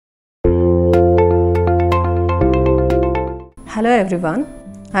Hello everyone,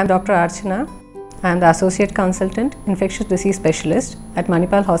 I am Dr. Archana. I am the Associate Consultant, Infectious Disease Specialist at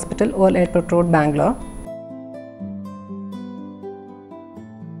Manipal Hospital, Old Airport Road, Bangalore.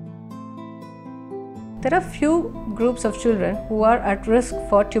 There are few groups of children who are at risk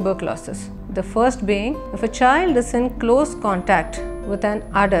for tuberculosis. The first being, if a child is in close contact with an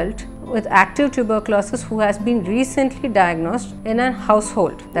adult with active tuberculosis who has been recently diagnosed in a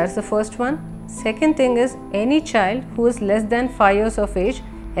household. That's the first one. Second thing is any child who is less than 5 years of age,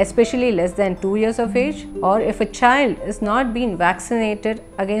 especially less than 2 years of age, or if a child is not being vaccinated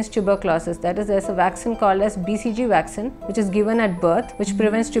against tuberculosis, that is, there's a vaccine called as BCG vaccine which is given at birth which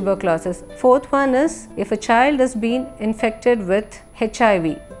prevents tuberculosis. Fourth one is if a child is being infected with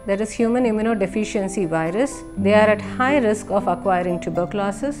HIV, that is human immunodeficiency virus, they are at high risk of acquiring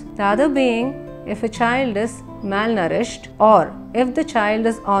tuberculosis. The other being if a child is malnourished or if the child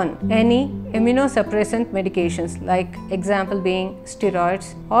is on any immunosuppressant medications, like example being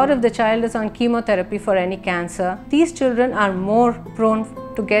steroids, or if the child is on chemotherapy for any cancer, these children are more prone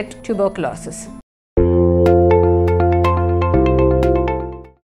to get tuberculosis.